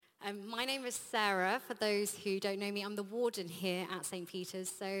My name is Sarah. For those who don't know me, I'm the warden here at St. Peter's.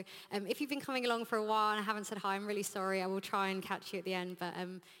 So if you've been coming along for a while and I haven't said hi, I'm really sorry. I will try and catch you at the end. But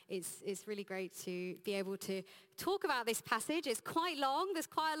it's really great to be able to talk about this passage. It's quite long. There's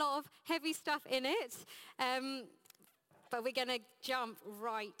quite a lot of heavy stuff in it. But we're going to jump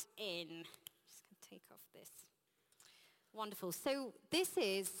right in. Just going to take off this. Wonderful. So this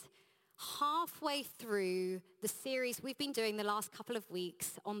is halfway through the series we've been doing the last couple of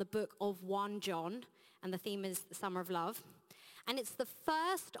weeks on the book of 1 John, and the theme is the Summer of Love. And it's the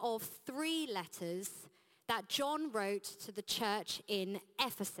first of 3 letters that John wrote to the church in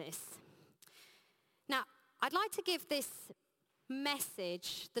Ephesus. Now, I'd like to give this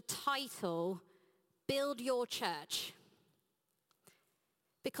message the title, Build Your Church,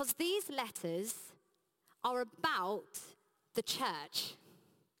 because these letters are about the church.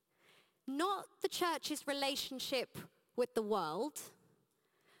 Not the church's relationship with the world,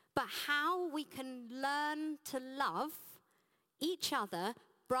 but how we can learn to love each other,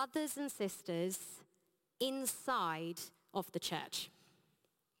 brothers and sisters, inside of the church.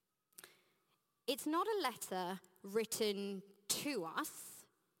 It's not a letter written to us,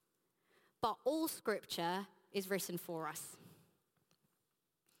 but all scripture is written for us.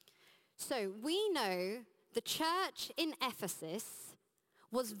 So we know the church in Ephesus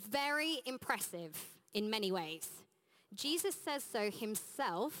was very impressive in many ways. Jesus says so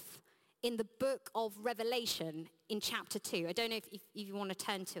himself in the book of Revelation in chapter 2. I don't know if you want to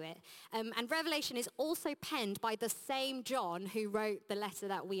turn to it. And Revelation is also penned by the same John who wrote the letter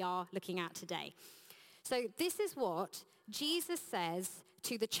that we are looking at today. So this is what Jesus says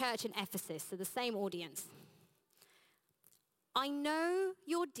to the church in Ephesus, so the same audience. I know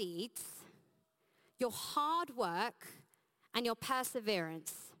your deeds, your hard work, and your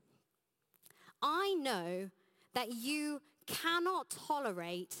perseverance. I know that you cannot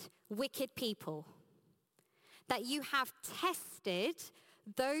tolerate wicked people, that you have tested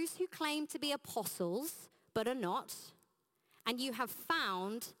those who claim to be apostles but are not, and you have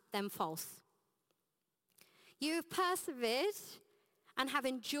found them false. You have persevered and have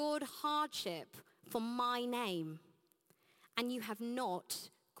endured hardship for my name, and you have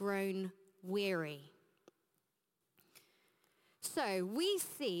not grown weary. So we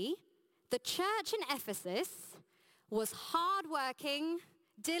see the church in Ephesus was hardworking,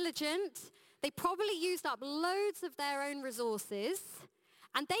 diligent. They probably used up loads of their own resources,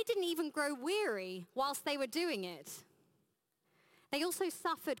 and they didn't even grow weary whilst they were doing it. They also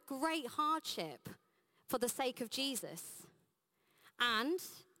suffered great hardship for the sake of Jesus. And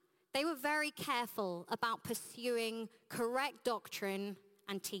they were very careful about pursuing correct doctrine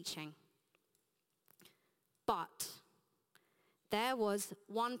and teaching. But there was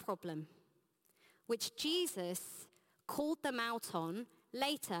one problem, which Jesus called them out on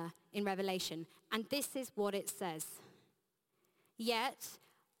later in Revelation. And this is what it says. Yet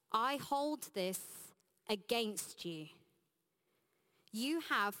I hold this against you. You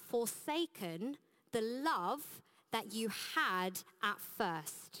have forsaken the love that you had at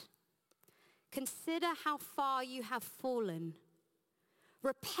first. Consider how far you have fallen.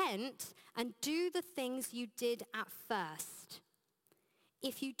 Repent and do the things you did at first.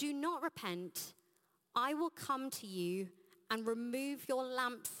 If you do not repent, I will come to you and remove your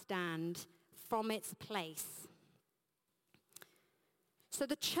lampstand from its place. So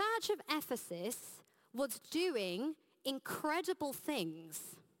the church of Ephesus was doing incredible things,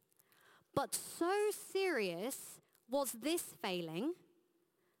 but so serious was this failing,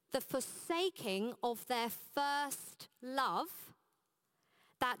 the forsaking of their first love,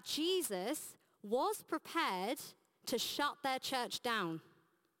 that Jesus was prepared to shut their church down.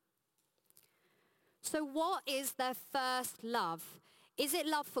 So what is their first love? Is it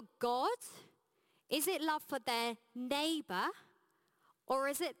love for God? Is it love for their neighbor? Or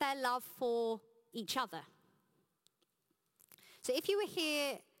is it their love for each other? So if you were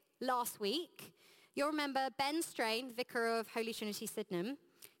here last week, you'll remember Ben Strain, vicar of Holy Trinity Sydenham.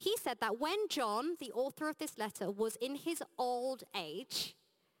 He said that when John, the author of this letter, was in his old age,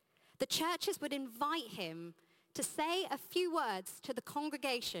 the churches would invite him to say a few words to the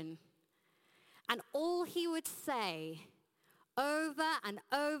congregation. And all he would say over and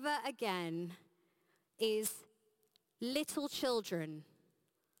over again is, little children,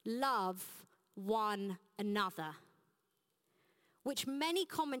 love one another. Which many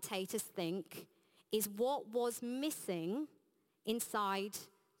commentators think is what was missing inside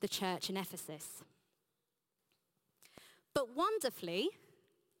the church in Ephesus. But wonderfully,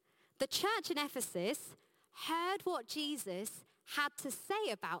 the church in Ephesus heard what Jesus had to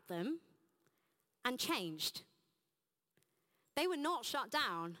say about them and changed. They were not shut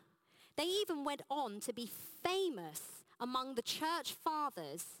down. They even went on to be famous among the church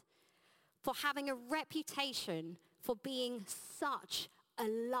fathers for having a reputation for being such a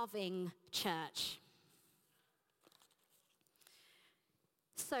loving church.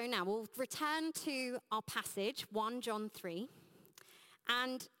 So now we'll return to our passage, 1 John 3.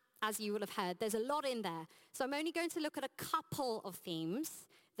 And as you will have heard, there's a lot in there. So I'm only going to look at a couple of themes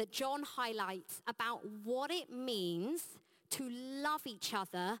that John highlights about what it means to love each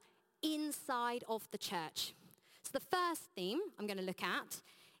other inside of the church. So the first theme I'm going to look at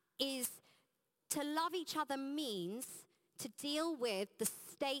is to love each other means to deal with the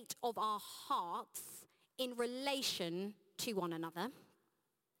state of our hearts in relation to one another.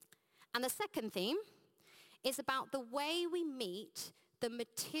 And the second theme is about the way we meet the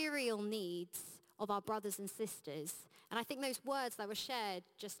material needs of our brothers and sisters. And I think those words that were shared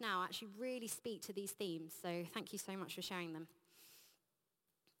just now actually really speak to these themes. So thank you so much for sharing them.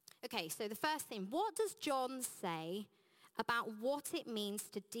 Okay, so the first thing, what does John say about what it means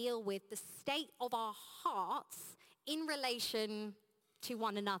to deal with the state of our hearts in relation to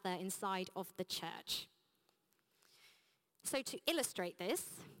one another inside of the church? So to illustrate this,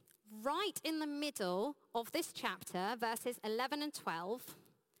 right in the middle of this chapter, verses 11 and 12,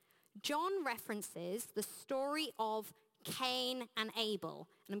 John references the story of Cain and Abel.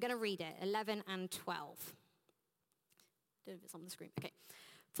 And I'm going to read it, 11 and 12. Don't know if it's on the screen. Okay.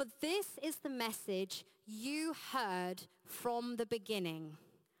 For this is the message you heard from the beginning.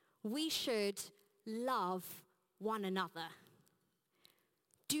 We should love one another.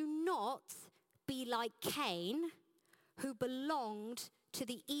 Do not be like Cain, who belonged to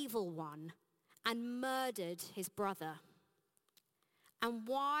the evil one and murdered his brother. And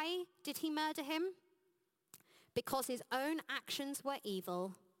why did he murder him? Because his own actions were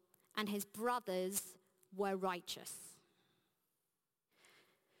evil and his brothers were righteous.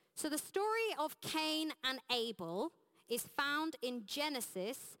 So the story of Cain and Abel is found in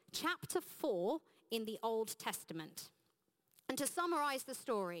Genesis chapter 4 in the Old Testament. And to summarize the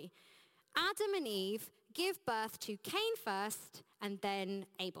story, Adam and Eve give birth to Cain first and then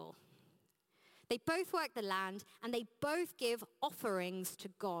Abel. They both work the land and they both give offerings to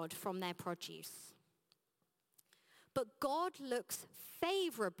God from their produce. But God looks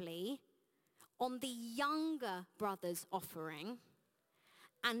favorably on the younger brother's offering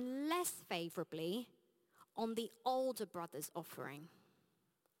and less favorably on the older brother's offering.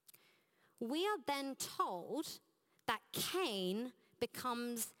 We are then told that Cain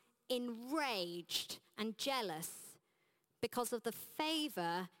becomes enraged and jealous because of the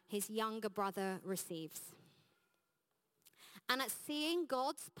favor his younger brother receives. And at seeing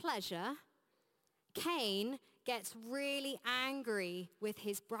God's pleasure, Cain gets really angry with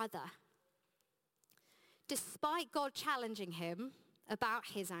his brother. Despite God challenging him about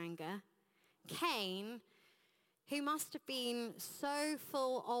his anger, Cain, who must have been so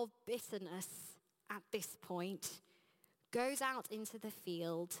full of bitterness at this point, goes out into the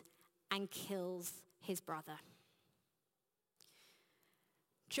field and kills his brother.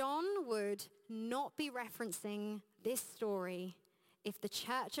 John would not be referencing this story if the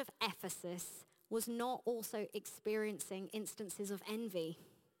church of Ephesus was not also experiencing instances of envy.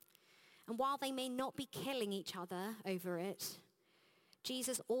 And while they may not be killing each other over it,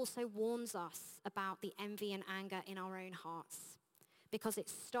 Jesus also warns us about the envy and anger in our own hearts because it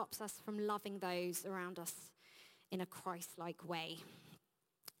stops us from loving those around us in a Christ-like way.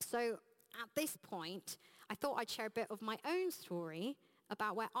 So at this point, I thought I'd share a bit of my own story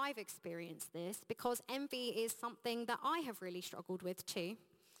about where I've experienced this because envy is something that I have really struggled with too.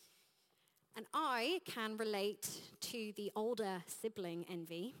 And I can relate to the older sibling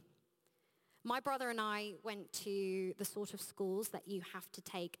envy. My brother and I went to the sort of schools that you have to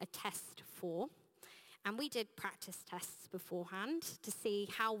take a test for. And we did practice tests beforehand to see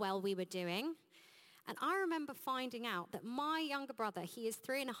how well we were doing. And I remember finding out that my younger brother, he is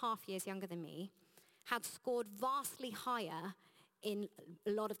 3.5 years younger than me, had scored vastly higher in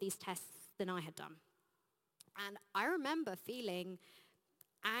a lot of these tests than I had done. And I remember feeling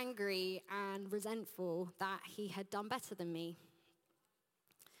angry and resentful that he had done better than me.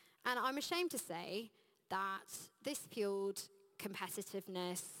 And I'm ashamed to say that this fueled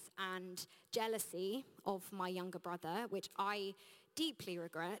competitiveness and jealousy of my younger brother, which I deeply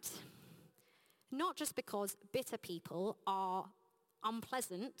regret, not just because bitter people are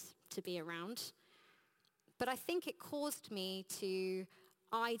unpleasant to be around, but I think it caused me to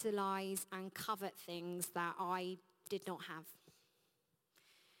idolize and covet things that I did not have.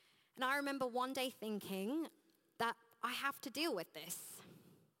 And I remember one day thinking that I have to deal with this.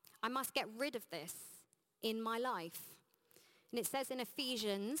 I must get rid of this in my life. And it says in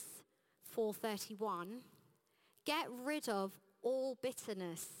Ephesians 4:31, get rid of all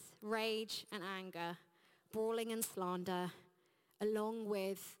bitterness, rage and anger, brawling and slander, along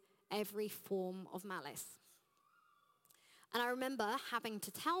with every form of malice. And I remember having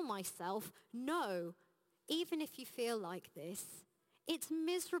to tell myself, no, even if you feel like this, it's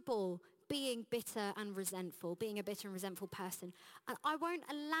miserable being bitter and resentful, being a bitter and resentful person. And I won't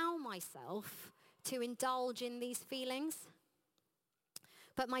allow myself to indulge in these feelings.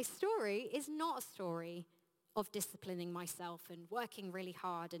 But my story is not a story of disciplining myself and working really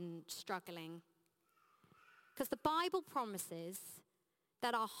hard and struggling. Because the Bible promises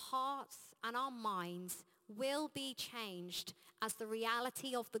that our hearts and our minds will be changed as the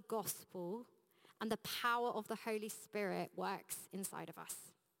reality of the gospel and the power of the Holy Spirit works inside of us.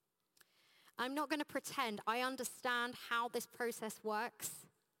 I'm not going to pretend I understand how this process works,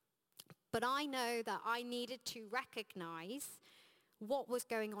 but I know that I needed to recognize what was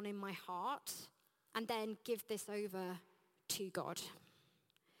going on in my heart and then give this over to God.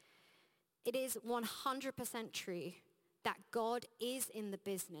 It is 100% true that God is in the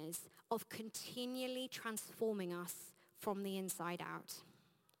business of continually transforming us from the inside out.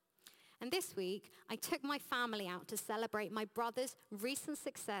 And this week, I took my family out to celebrate my brother's recent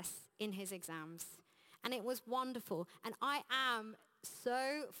success in his exams. And it was wonderful. And I am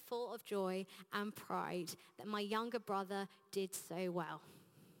so full of joy and pride that my younger brother did so well.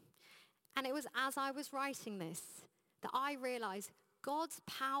 And it was as I was writing this that I realized God's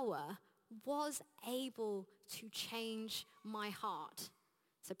power was able to change my heart.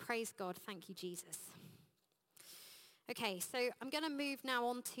 So praise God. Thank you, Jesus. Okay, so I'm going to move now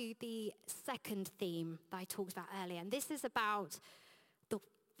on to the second theme that I talked about earlier. And this is about the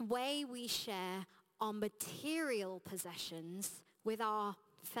way we share our material possessions with our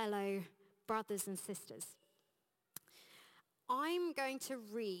fellow brothers and sisters. I'm going to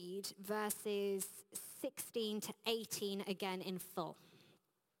read verses 16 to 18 again in full.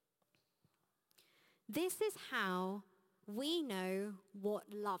 This is how we know what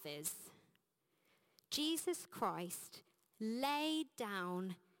love is. Jesus Christ laid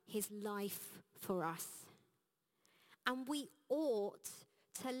down his life for us. And we ought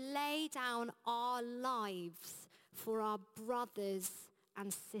to lay down our lives for our brothers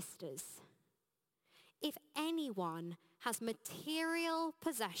and sisters. If anyone has material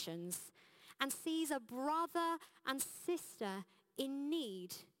possessions and sees a brother and sister in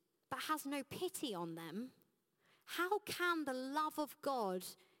need but has no pity on them, how can the love of God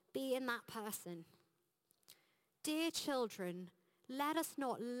be in that person? Dear children, let us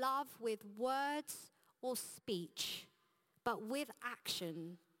not love with words or speech, but with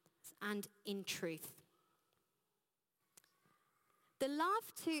actions and in truth.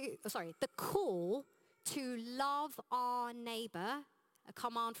 The call to love our neighbor, a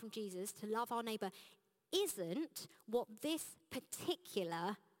command from Jesus to love our neighbor, isn't what this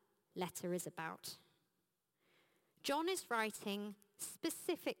particular letter is about. John is writing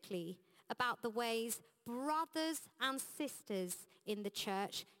specifically about the ways brothers and sisters in the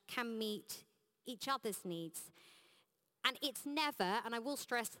church can meet each other's needs. And it's never, and I will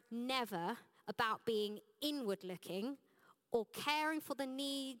stress never, about being inward looking or caring for the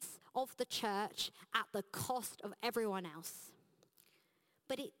needs of the church at the cost of everyone else.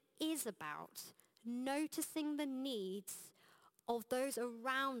 But it is about noticing the needs of those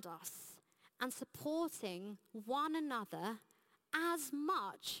around us and supporting one another as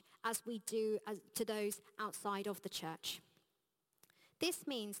much as we do to those outside of the church. This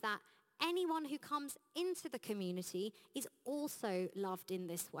means that anyone who comes into the community is also loved in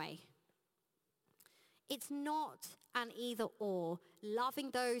this way. It's not an either or,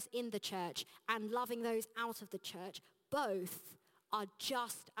 loving those in the church and loving those out of the church. Both are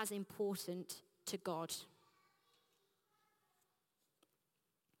just as important to God.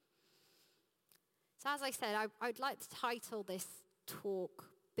 So as I said, I'd like to title this talk,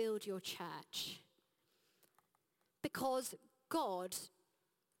 Build Your Church. Because God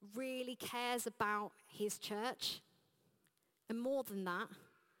really cares about his church. And more than that,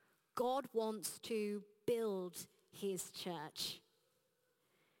 God wants to build his church.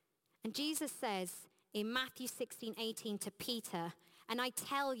 And Jesus says in Matthew 16:18 to Peter, "And I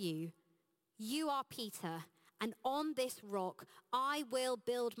tell you, you are Peter, and on this rock I will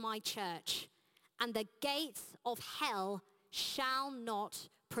build my church, and the gates of hell shall not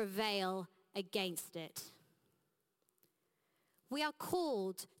prevail against it." We are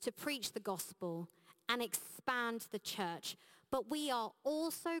called to preach the gospel and expand the church, but we are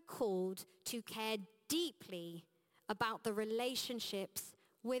also called to care deeply about the relationships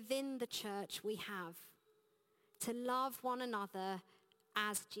within the church we have, to love one another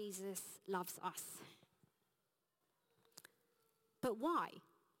as Jesus loves us. But why?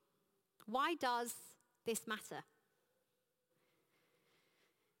 Why does this matter?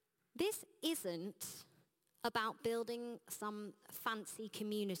 This isn't about building some fancy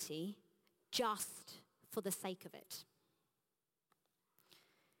community just for the sake of it.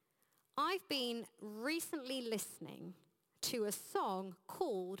 I've been recently listening to a song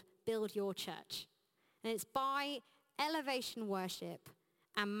called Build Your Church. And it's by Elevation Worship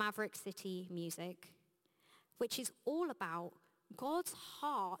and Maverick City Music, which is all about God's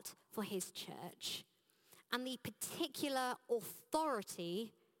heart for his church and the particular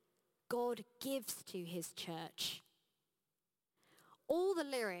authority God gives to his church. All the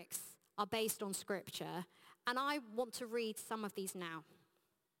lyrics are based on scripture, and I want to read some of these now.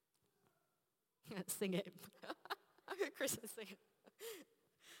 Sing it. Chris, sing it.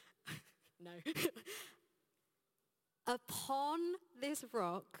 No. Upon this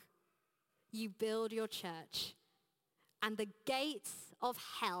rock, you build your church, and the gates of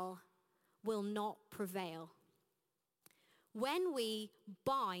hell will not prevail. When we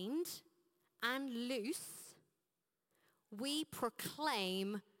bind and loose, we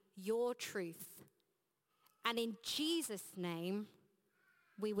proclaim your truth. And in Jesus' name,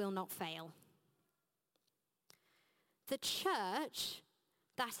 we will not fail. The church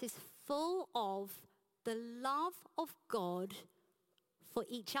that is full of the love of God for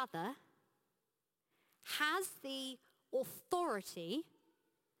each other has the authority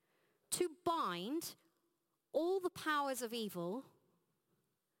to bind all the powers of evil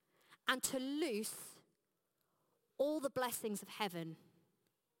and to loose all the blessings of heaven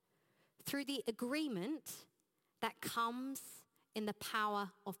through the agreement that comes in the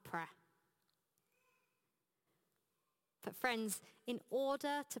power of prayer. But friends, in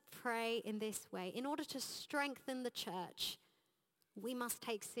order to pray in this way, in order to strengthen the church, we must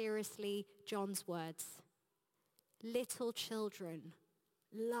take seriously John's words. Little children,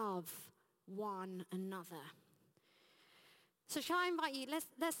 love one another. So shall I invite you,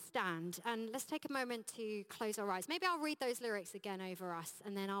 let's stand and let's take a moment to close our eyes. Maybe I'll read those lyrics again over us,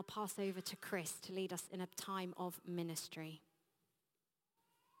 and then I'll pass over to Chris to lead us in a time of ministry.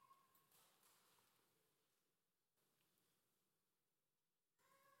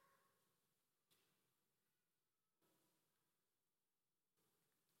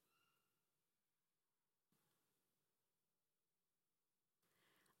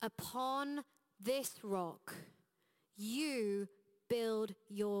 Upon this rock, you build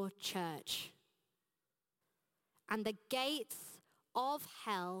your church, and the gates of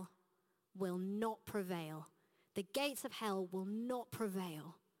hell will not prevail. The gates of hell will not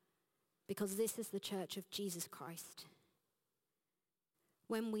prevail, because this is the church of Jesus Christ.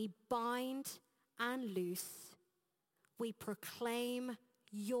 When we bind and loose, we proclaim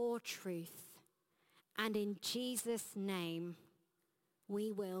your truth, and in Jesus' name, we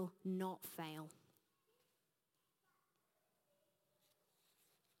will not fail.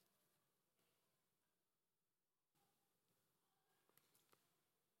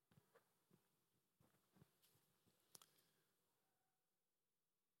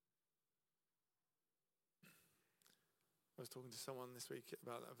 I was talking to someone this week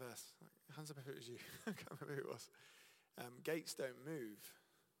about that verse. Hands up if it was you. I can't remember who it was. Gates don't move.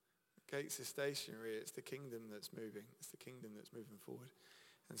 Gates are stationary. It's the kingdom that's moving. It's the kingdom that's moving forward.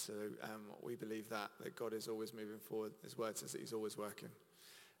 And so we believe that God is always moving forward. His word says that he's always working.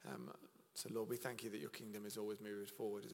 So Lord, we thank you that your kingdom is always moving forward.